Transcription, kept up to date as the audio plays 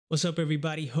What's up,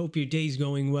 everybody? Hope your day's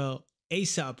going well.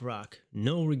 Aesop rock,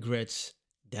 no regrets.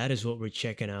 That is what we're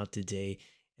checking out today.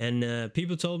 And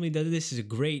people told me that this is a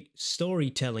great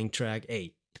storytelling track.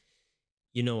 Hey,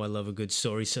 you know I love a good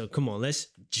story, so come on, let's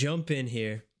jump in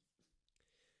here.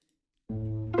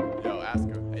 Yo, ask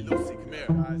her. Hey, Lucy, come here.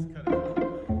 Guys, cut it out.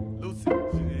 Lucy, she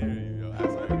didn't hear you. Yo,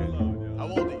 ask her alone. Yo. How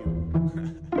old are you?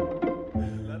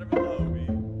 Let her alone, me.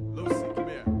 Lucy, come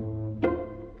here.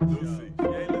 Lucy, she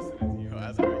ain't listening to you. Yo,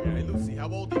 ask her again. Hey, Lucy, how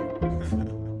old are you?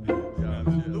 Yo,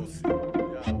 Lucy.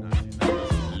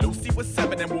 Lucy was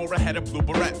 7 and wore a head of blue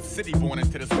barrettes. City born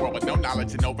into this world with no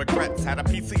knowledge and no regrets. Had a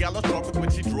piece of yellow chalk with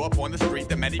which she drew up on the street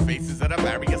the many faces of the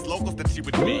various locals that she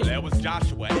would meet. There was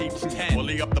Joshua, age 10,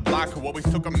 bully up the block who always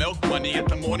took her milk money at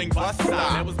the morning bus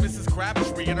stop. There was Mrs.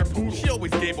 Crabtree and her poodle. She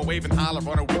always gave a wave and holler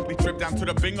on her weekly trip down to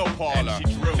the bingo parlor. And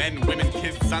she drew men, women,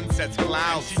 kids, sunsets,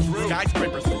 clouds. And she drew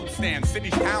skyscrapers, fruit stands,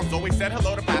 cities, towns. Always said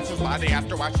hello to passers-by. They asked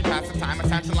her why she passed the time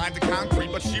attaching lines of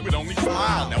concrete, but she would only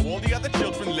smile. Now all the other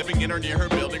children living in or near her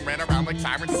building ran around like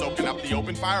tyrants, soaking up the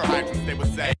open fire hydrants. They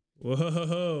would say,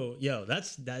 Whoa, yo,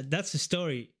 that's a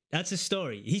story. That's a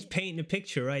story. He's painting a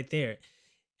picture right there.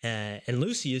 And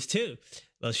Lucy is too.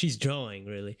 Well, she's drawing,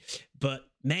 really. But,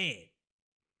 man,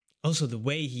 also the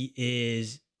way he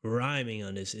is rhyming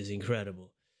on this is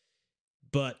incredible.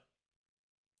 But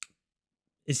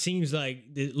it seems like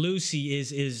Lucy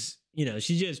is, you know,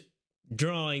 she's just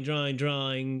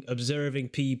drawing, observing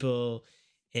people.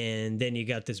 And then you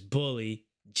got this bully,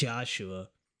 Joshua.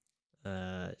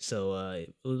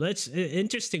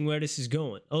 Interesting where this is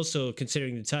going. Also,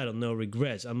 considering the title, No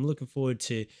Regrets, I'm looking forward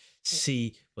to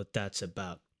see what that's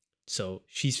about. So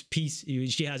she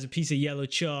has a piece of yellow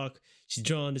chalk. She's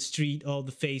drawing the street, all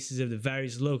the faces of the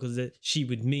various locals that she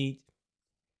would meet.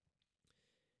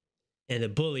 And the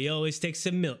bully always takes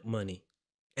some milk money.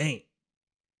 Ain't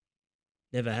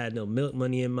never had no milk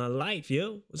money in my life,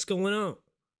 yo. What's going on?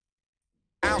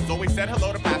 always said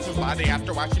hello to passers-by. They asked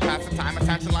her why she passed the time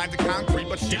attaching lines of concrete,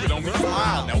 but she would only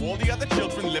smile. Now all the other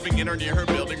children living in or near her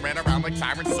building ran around like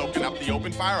tyrants, soaking up the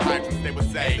open fire hydrants. They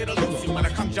would say, hey, little Lucy, wanna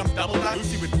come jump double dutch?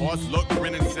 Lucy would pause, look,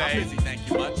 grin, and say, I'm busy, thank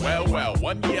you much. Well,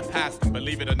 1 year passed, and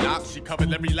believe it or not, she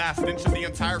covered every last inch of the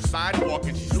entire sidewalk,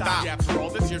 and she stopped. After all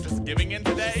this, you're just giving in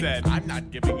today? She said, I'm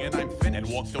not giving in, I'm finished. And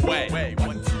walked away. Wait,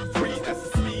 1, 2, 3, that's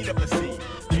the speed of the sea.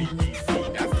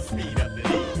 ABC, that's the speed of the D.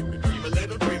 You could dream a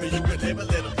little dreamer, you could live a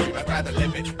little dream. I'd rather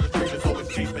live it. The dreamers always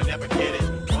chase but never get it.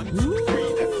 1, 2,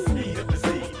 3, that's the speed of the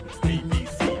sea.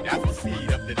 ABC, that's the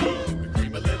speed of the D. You could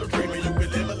dream a little dreamer, you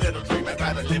could live a little dream. I'd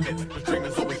rather live it. The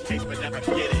dreamers always chase but never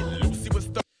get it. Lucy was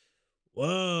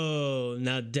Whoa,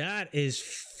 now that is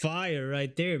fire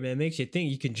right there, man. Makes you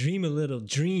think you can dream a little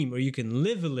dream or you can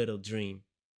live a little dream.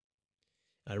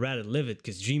 I'd rather live it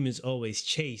because dreamers always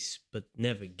chase but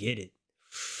never get it.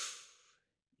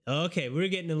 Okay, we're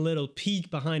getting a little peek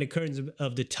behind the curtains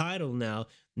of the title now.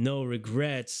 No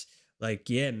regrets. Like,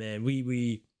 yeah, man,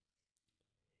 we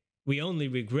only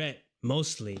regret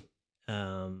mostly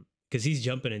because he's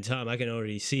jumping in time. I can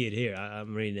already see it here.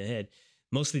 I'm reading ahead.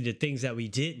 Mostly the things that we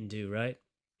didn't do, right?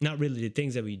 Not really the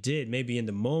things that we did, maybe in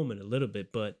the moment a little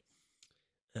bit, but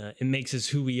it makes us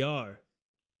who we are.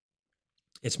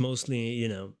 It's mostly, you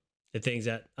know, the things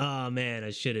that, oh man,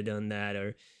 I should have done that,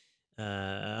 or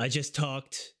I just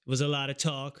talked. It was a lot of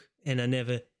talk, and I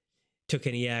never took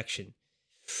any action.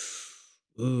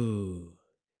 Ooh.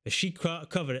 She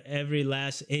covered every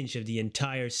last inch of the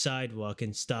entire sidewalk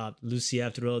and stopped. Lucy,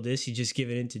 after all this, she just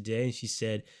given in today, and she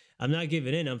said, I'm not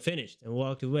giving in, I'm finished, and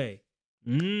walked away.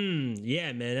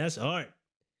 Yeah, man, that's art.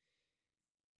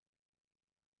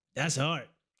 That's art.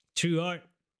 True art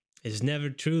is never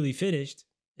truly finished.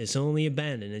 It's only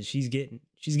abandoned, and she's getting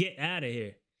out of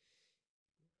here.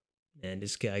 Man,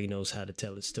 this guy knows how to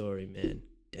tell a story, man.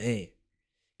 Damn.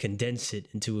 Condense it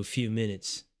into a few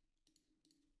minutes.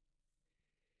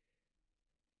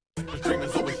 The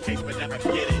dreamers always chase but never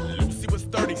get it. Lucy was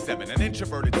 37, an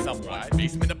introverted somewhat.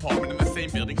 Basement apartment in the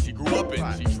same building she grew up in.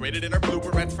 She traded in her blue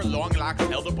barrettes for long locks,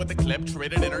 held up with a clip,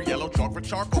 traded in her yellow chalk for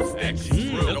charcoal sticks.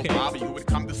 She drew little Bobby who would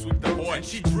come to sweep the board. And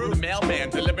she drew the mailman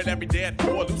delivered every day at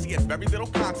 4. Lucy had very little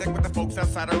contact with the folks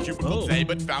outside her cubicle today,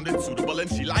 but found it suitable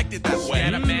and she liked it that way. She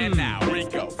had a man now,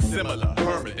 Rico, similar,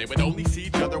 Herman. They would only see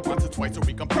each other once or twice a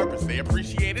week on purpose. They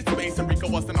appreciated space, and Rico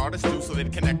was an artist too, so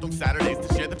they'd connect on Saturdays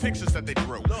to share the pictures that they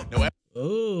drew.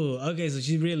 Oh, okay, so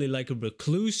she's really like a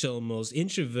recluse almost,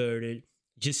 introverted,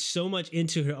 just so much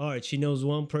into her art. She knows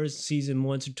one person, sees him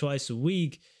once or twice a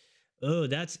week. Oh,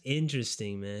 that's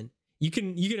interesting, man. You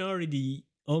can already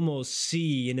almost see,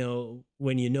 you know,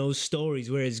 when you know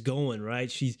stories where it's going, right?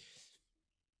 She's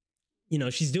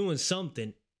doing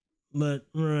something, but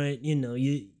right, you know,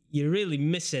 you you're really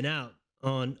missing out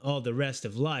on all the rest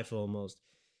of life almost.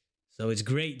 So it's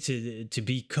great to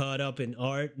be caught up in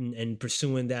art and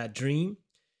pursuing that dream.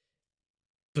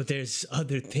 But there's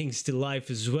other things to life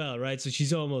as well, right? So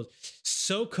she's almost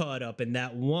so caught up in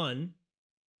that one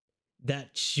that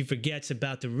she forgets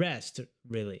about the rest,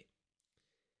 really.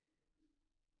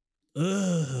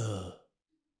 Ugh.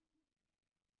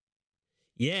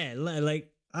 Yeah,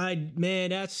 like man,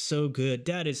 that's so good.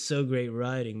 That is so great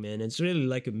writing, man. It's really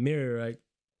like a mirror, right?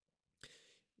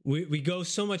 We go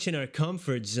so much in our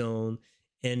comfort zone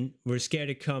and we're scared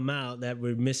to come out that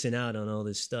we're missing out on all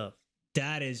this stuff.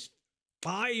 That is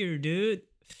fire, dude.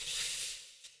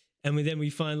 And then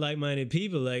we find like-minded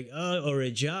people, like or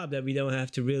a job that we don't have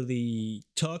to really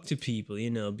talk to people, you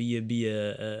know, be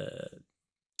a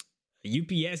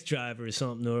UPS driver or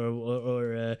something,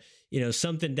 or you know,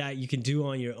 something that you can do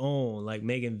on your own, like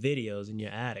making videos in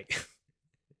your attic.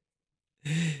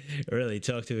 Really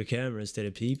talk to a camera instead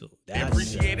of people. They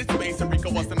appreciated space, and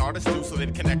Rico was an artist too, so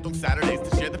they'd connect on Saturdays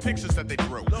to share the pictures that they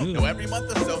drew. Now every month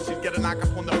or so, she'd get a knock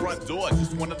up on the front door,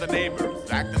 just one of the neighbors.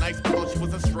 Acting nice, but thought she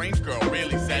was a strange girl,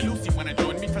 really. Said, Lucy, wanna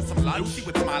join me for some lunch? Lucy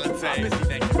would smile and say, I'm busy,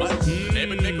 thank you much. They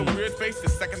would make a weird face the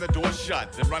second the door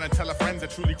shut. Then run and tell her friends how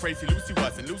truly crazy Lucy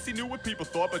was. And Lucy knew what people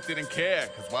thought, but didn't care.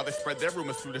 Cause while they spread their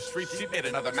rumors through the streets, she made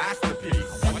another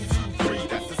masterpiece. 1, 2, 3,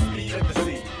 that's the speed of the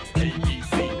sea.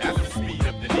 ABC, that's the speed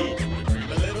of the need.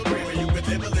 Dream a little dreamer, you could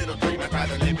live a little dream. I'd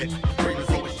rather live it. Dreamers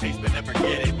always chase but never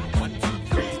get it. 1, 2,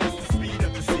 3, that's the speed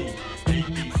of the sea.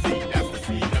 ABC, that's the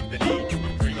speed of the need.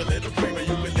 Dream a little dreamer,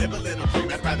 you could live a little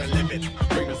dream. I'd rather live it.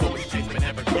 Dreamers always chase but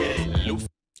never get it. Lucy.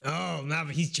 Oh, now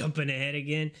he's jumping ahead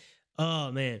again.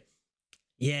 Oh man,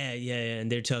 yeah.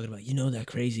 And they're talking about, you know, that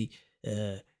crazy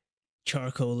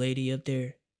charcoal lady up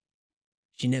there.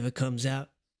 She never comes out.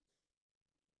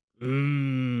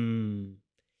 Damn.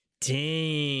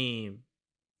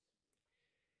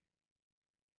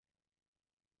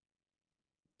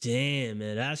 Damn,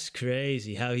 man, that's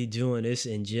crazy how he doing this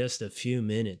in just a few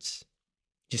minutes.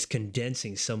 Just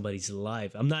condensing somebody's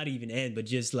life. I'm not even in, but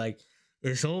just like,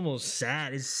 it's almost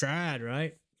sad. It's sad,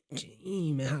 right?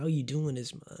 Gee, man, how are you doing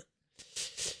this, man?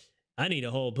 I need a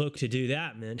whole book to do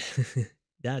that, man.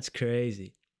 That's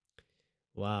crazy.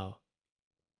 Wow.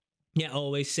 Yeah,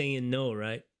 always saying no,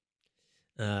 right?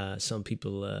 Some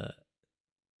people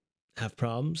have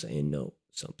problems saying no.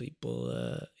 Some people,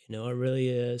 you know, are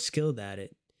really skilled at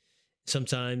it.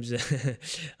 Sometimes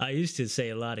I used to say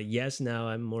a lot of yes. Now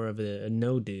I'm more of a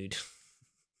no dude.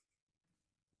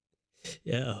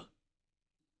 Yeah.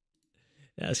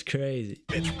 That's crazy.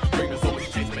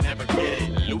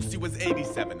 Lucy was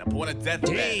 87, upon a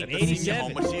deathbed at the senior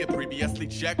home where she had previously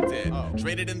checked in.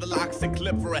 Traded in the locks and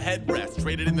clip for a headrest.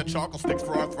 Traded in the charcoal sticks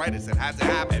for arthritis. It had to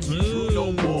happen. She drew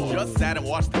no more. Just sat and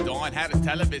watched the dawn. Had a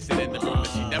television in the room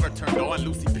that she never turned on.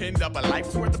 Lucy pinned up a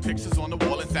life's worth of pictures on the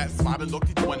wall and sat and smiled and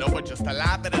looked each one over just to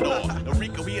laugh at it all. The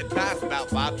Rico he had passed about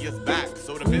 5 years back.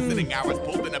 So the visiting hours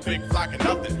pulled in a big flock of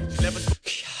nothing. She never...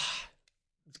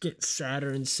 Get sadder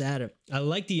and sadder. I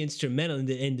like the instrumental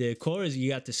in the chorus. You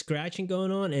got the scratching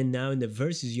going on, and now in the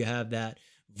verses you have that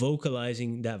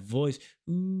vocalizing, that voice.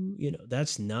 Ooh, you know,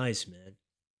 that's nice, man.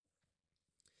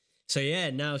 So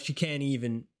yeah, now she can't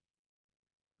even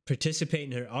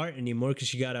participate in her art anymore because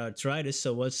she got arthritis.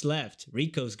 So what's left?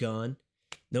 Rico's gone.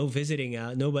 No visiting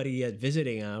out. Nobody at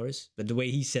visiting hours. But the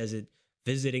way he says it,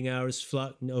 visiting hours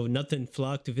flock. No, nothing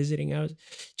flock to visiting hours.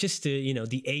 Just you know,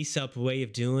 the Aesop way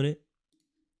of doing it.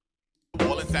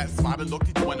 Wall and sat smiling, looked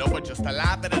each one over just to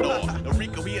laugh at it all. The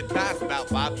Rico he had passed about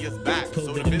 5 years back.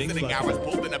 So the visiting hours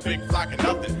pulled in a big flock of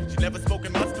nothing. She never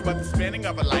spoken much throughout the spanning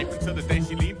of her life until the day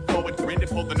she leaned forward, grinned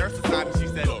and pulled the nurse aside and she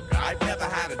said, look, I've never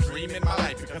had a dream in my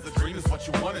life because a dream is what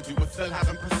you want to do but still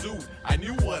haven't pursued. I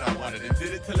knew what I wanted and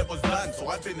did it till it was done. So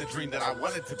I've been the dream that I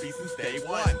wanted to be since day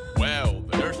one. Well,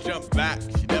 the nurse jumped back.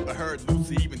 She never heard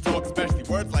Lucy even talk, especially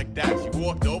words like that. She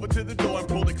walked over to the door and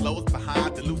pulled it closed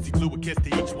behind. Then Lucy blew a kiss to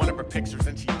each one of her pictures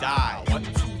and she died. 1,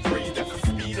 2, 3, that's the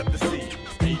speed of the sea.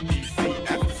 ABC,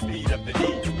 that's the speed of the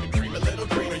need. Dream a little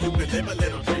dreamer, you could live a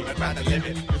little dream. I'd rather live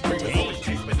it. Cause dreamers always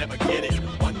chase but never get it.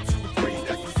 1, 2, 3,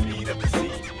 that's the speed of the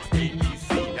sea.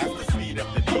 ABC, that's the speed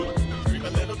of the need. Dream a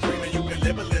little dreamer, you could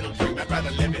live a little dream. I'd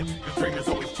rather live it. Cause dreamers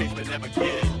always chase but never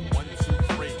get it. 1, 2,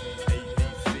 3,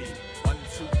 ABC. 1,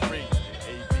 2, 3,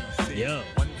 ABC. Yo.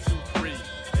 1, 2, 3,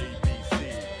 ABC.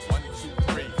 1, 2,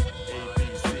 3,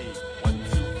 ABC. 1,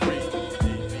 2, 3,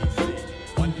 ABC.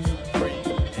 1, 2, 3,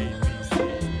 ABC.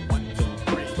 1, 2,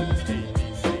 3,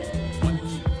 ABC. 1,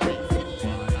 2,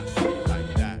 3,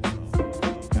 like that.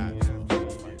 Like that.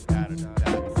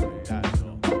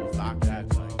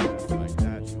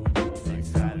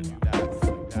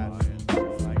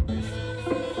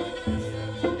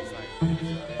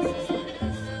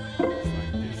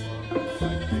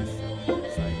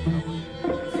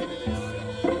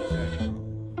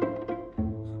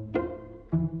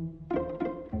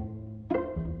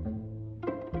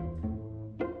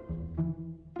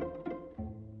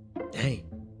 Dang.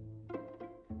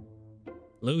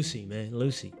 Lucy, man,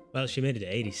 Lucy. Well, she made it to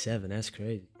 87. That's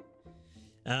crazy.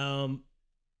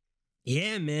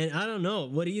 Yeah, man. I don't know.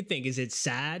 What do you think? Is it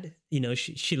sad? You know,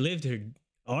 she lived her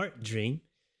art dream,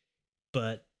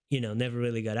 but never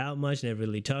really got out much. Never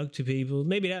really talked to people.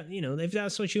 Maybe that if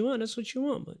that's what you want, that's what you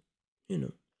want. But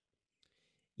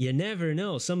you never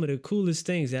know. Some of the coolest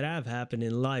things that have happened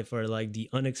in life are like the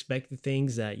unexpected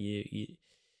things that you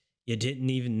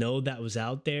didn't even know that was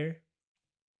out there.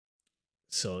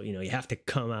 So you have to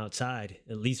come outside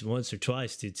at least once or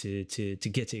twice to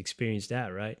get to experience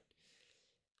that, right?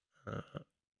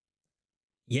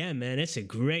 Yeah, man, it's a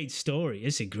great story.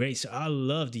 I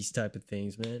love these type of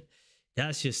things, man.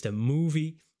 That's just a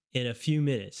movie in a few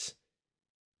minutes.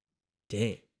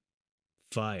 Damn,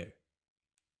 fire.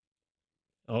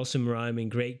 Awesome rhyming,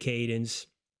 great cadence.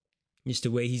 Just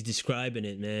the way he's describing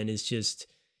it, man, it's just,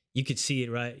 you could see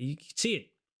it, right? You could see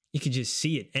it. You could just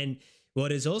see it. And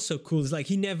what is also cool is like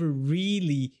he never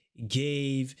really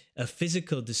gave a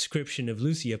physical description of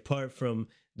Lucy apart from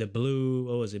the blue,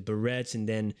 barrettes, and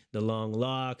then the long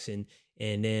locks, and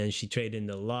then she traded in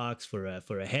the locks for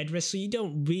a headdress. So you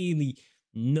don't really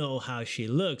know how she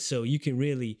looks. So you can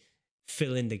really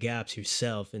fill in the gaps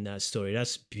yourself in that story.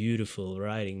 That's beautiful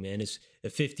writing, man. It's a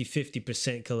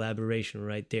 50% collaboration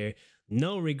right there.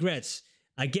 No regrets.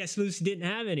 I guess Lucy didn't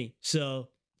have any. So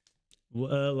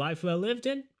life well lived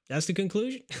in. That's the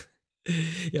conclusion.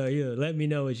 Yo, let me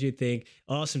know what you think.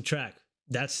 Awesome track.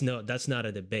 That's not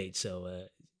a debate. So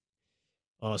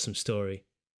awesome story.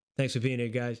 Thanks for being here,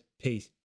 guys. Peace.